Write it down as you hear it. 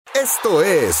Esto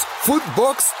es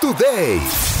Footbox Today,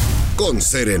 con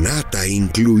serenata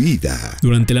incluida.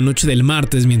 Durante la noche del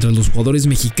martes, mientras los jugadores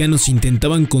mexicanos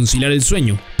intentaban conciliar el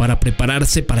sueño para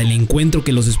prepararse para el encuentro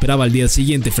que los esperaba al día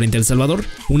siguiente frente a El Salvador,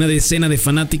 una decena de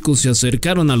fanáticos se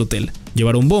acercaron al hotel.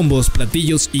 Llevaron bombos,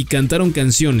 platillos y cantaron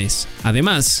canciones.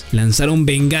 Además, lanzaron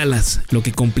bengalas, lo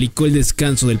que complicó el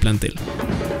descanso del plantel.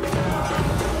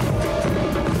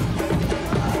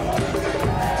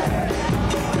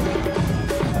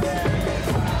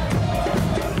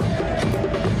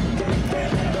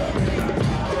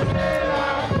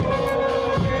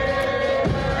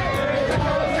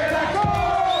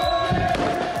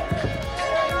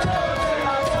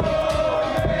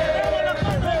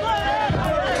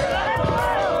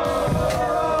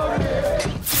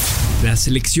 La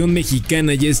selección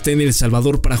mexicana ya está en El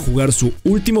Salvador para jugar su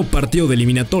último partido de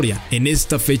eliminatoria en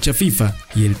esta fecha FIFA,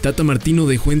 y el Tata Martino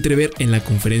dejó entrever en la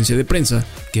conferencia de prensa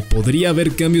que podría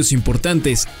haber cambios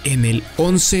importantes en el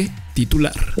 11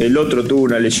 titular. El otro tuvo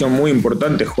una lesión muy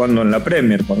importante jugando en la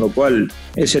Premier, con lo cual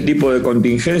ese tipo de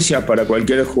contingencias para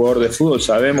cualquier jugador de fútbol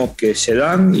sabemos que se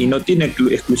dan y no tiene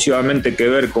exclusivamente que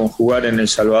ver con jugar en El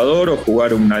Salvador o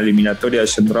jugar una eliminatoria de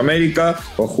Centroamérica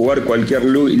o jugar cualquier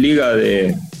liga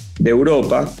de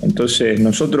Europa. Entonces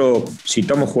nosotros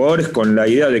citamos jugadores con la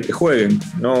idea de que jueguen,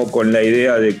 no con la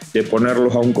idea de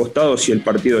ponerlos a un costado si el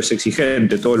partido es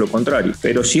exigente, todo lo contrario.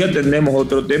 Pero sí atendemos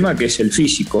otro tema que es el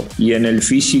físico, y en el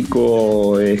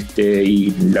físico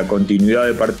y la continuidad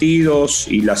de partidos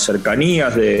y las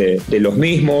cercanías de los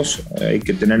mismos, hay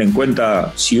que tener en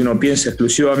cuenta, si uno piensa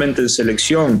exclusivamente en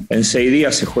selección, en 6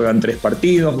 días se juegan 3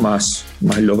 partidos, más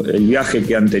el viaje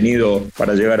que han tenido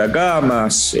para llegar acá,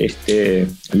 más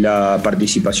la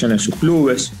participación en sus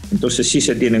clubes. Entonces sí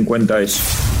se tiene en cuenta eso.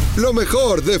 Lo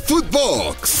mejor de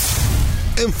Footbox.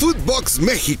 En Footbox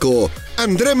México,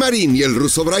 André Marín y el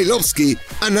ruso Brailovsky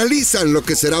analizan lo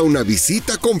que será una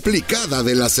visita complicada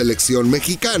de la selección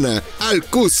mexicana al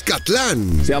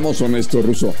Cuscatlán. Seamos honestos,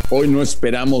 ruso, hoy no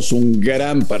esperamos un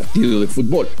gran partido de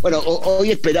fútbol. Bueno,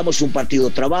 hoy esperamos un partido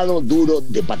trabado, duro,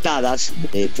 de patadas,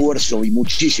 de esfuerzo y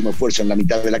muchísimo esfuerzo en la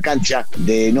mitad de la cancha,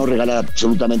 de no regalar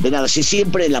absolutamente nada. Si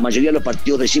siempre en la mayoría de los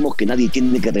partidos decimos que nadie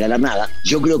tiene que regalar nada,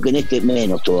 yo creo que en este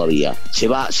menos todavía. Se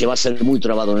va a hacer muy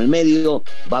trabado en el medio,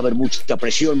 va a haber mucha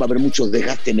presión, va a haber mucho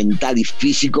desgaste mental y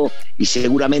físico, y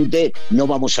seguramente no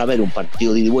vamos a ver un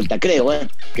partido de ida y vuelta. Creo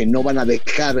que no van a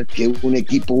dejar que un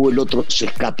equipo o el otro se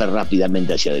escape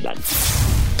rápidamente hacia adelante.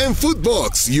 En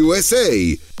Footbox USA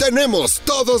tenemos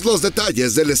todos los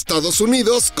detalles del Estados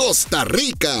Unidos-Costa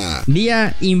Rica.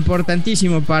 Día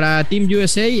importantísimo para Team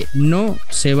USA, no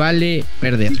se vale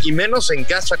perder. Y menos en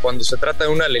casa cuando se trata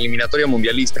de una eliminatoria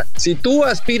mundialista. Si tú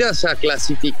aspiras a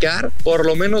clasificar, por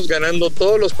lo menos ganando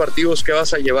todos los partidos que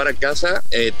vas a llevar a casa,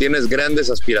 tienes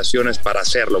grandes aspiraciones para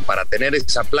hacerlo, para tener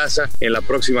esa plaza en la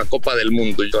próxima Copa del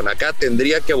Mundo. Y acá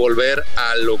tendría que volver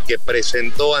a lo que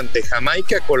presentó ante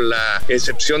Jamaica, con la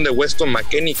excepción de Weston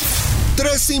McKennie.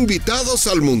 3 invitados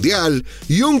al Mundial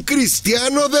y un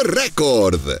cristiano de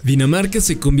récord. Dinamarca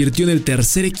se convirtió en el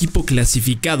tercer equipo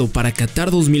clasificado para Qatar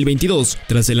 2022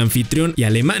 tras el anfitrión y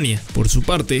Alemania. Por su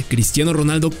parte, Cristiano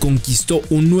Ronaldo conquistó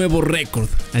un nuevo récord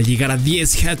al llegar a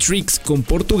 10 hat-tricks con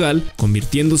Portugal,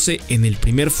 convirtiéndose en el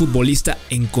primer futbolista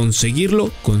en conseguirlo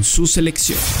con su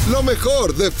selección. Lo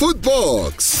mejor de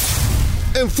Footbox.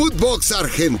 En Footbox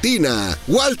Argentina,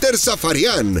 Walter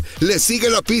Zafarian le sigue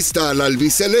la pista al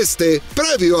albiceleste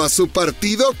previo a su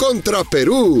partido contra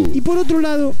Perú. Y por otro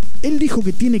lado, él dijo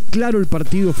que tiene claro el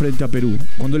partido frente a Perú.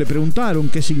 Cuando le preguntaron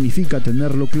qué significa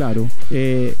tenerlo claro,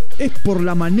 es por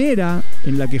la manera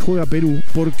en la que juega Perú,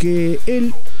 porque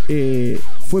él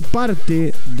fue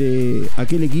parte de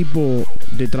aquel equipo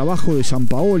de trabajo de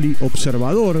Sampaoli,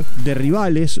 observador de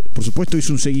rivales. Por supuesto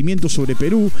hizo un seguimiento sobre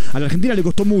Perú. A la Argentina le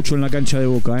costó mucho en la cancha de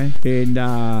Boca, en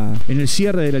el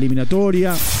cierre de la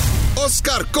eliminatoria.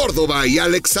 Oscar Córdoba y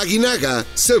Alex Aguinaga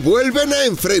se vuelven a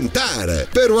enfrentar,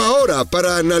 pero ahora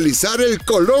para analizar el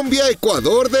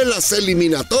Colombia-Ecuador de las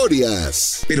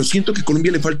eliminatorias. Pero siento que a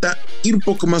Colombia le falta ir un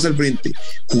poco más al frente,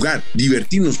 jugar,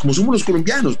 divertirnos, como somos los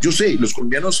colombianos. Yo sé, los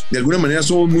colombianos de alguna manera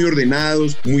somos muy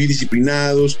ordenados, muy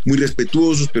disciplinados, muy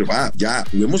respetuosos, pero ya,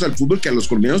 juguemos al fútbol, que a los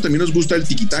colombianos también nos gusta el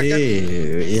tiquitaca. Sí,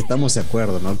 estamos de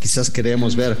acuerdo, ¿no? Quizás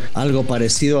queremos ver algo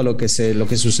parecido a lo que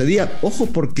sucedía. Ojo,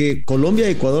 porque Colombia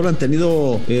y Ecuador han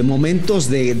tenido momentos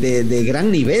de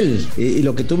gran nivel, y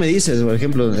lo que tú me dices, por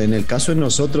ejemplo, en el caso de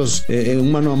nosotros,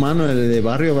 un mano a mano de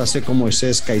barrio va a ser como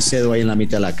Moisés Caicedo ahí en la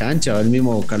mitad de la cancha, el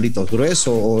mismo Carlitos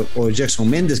Grueso o Jackson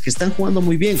Méndez, que están jugando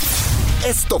muy bien.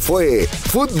 Esto fue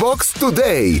Footbox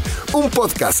Today, un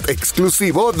podcast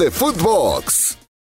exclusivo de Footbox.